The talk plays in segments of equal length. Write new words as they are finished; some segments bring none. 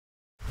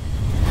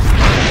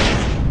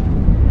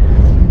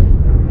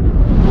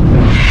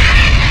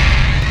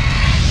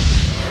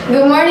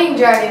Morning,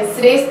 Dragons.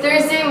 Today is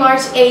Thursday,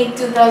 March 8,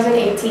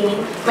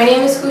 2018. My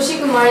name is Kushi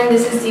Kumar and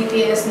this is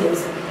DPS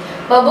News.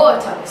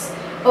 Balboa Talks.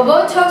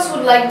 Balboa Talks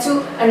would like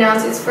to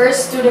announce its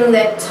first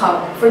student-led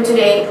talk for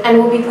today and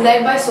will be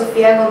led by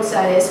Sofia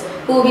Gonzalez,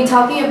 who will be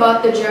talking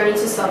about the journey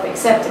to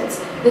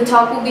self-acceptance. The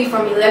talk will be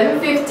from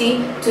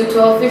 11:50 to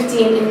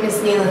 12:15 in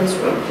Ms. Nealon's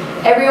room.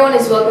 Everyone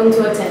is welcome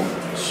to attend.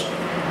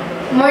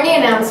 Morning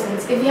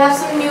announcements. If you have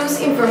some news,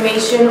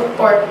 information,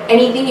 or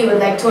anything you would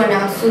like to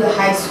announce to the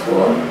high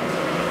school,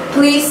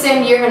 please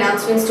send your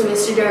announcements to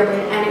Mr. Durbin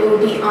and it will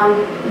be on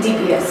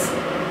DPS.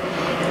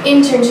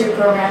 Internship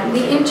program. The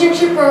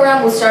internship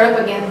program will start up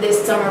again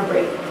this summer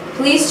break.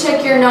 Please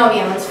check your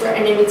Naviance for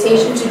an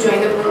invitation to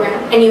join the program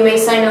and you may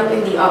sign up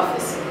in the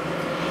office.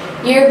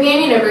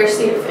 European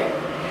University Fair.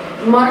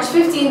 March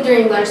 15th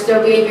during lunch there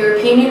will be a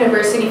European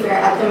University Fair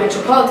at the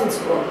Metropolitan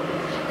School.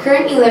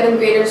 Current 11th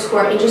graders who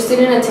are interested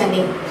in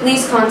attending,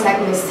 please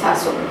contact Ms.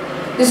 Tassel.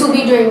 This will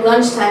be during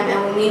lunchtime and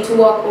we'll need to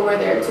walk over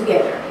there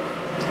together.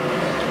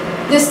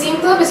 The STEAM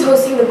Club is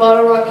hosting the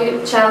Bottle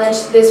Rocket Challenge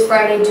this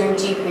Friday during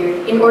G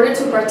period. In order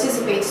to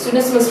participate,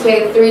 students must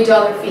pay a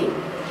 $3 fee.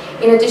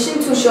 In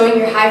addition to showing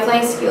your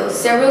high-flying skills,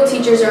 several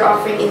teachers are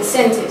offering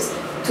incentives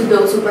to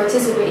those who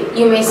participate.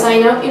 You may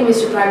sign up in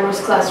Mr. Primer's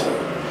classroom.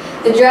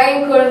 The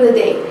Dragon Quote of the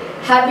Day.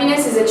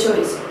 Happiness is a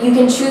choice. You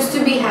can choose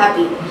to be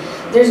happy.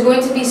 There's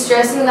going to be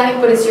stress in life,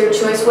 but it's your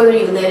choice whether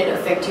you let it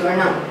affect you or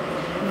not.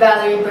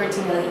 Valerie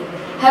Bertinelli.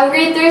 Have a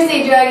great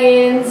Thursday,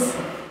 Dragons!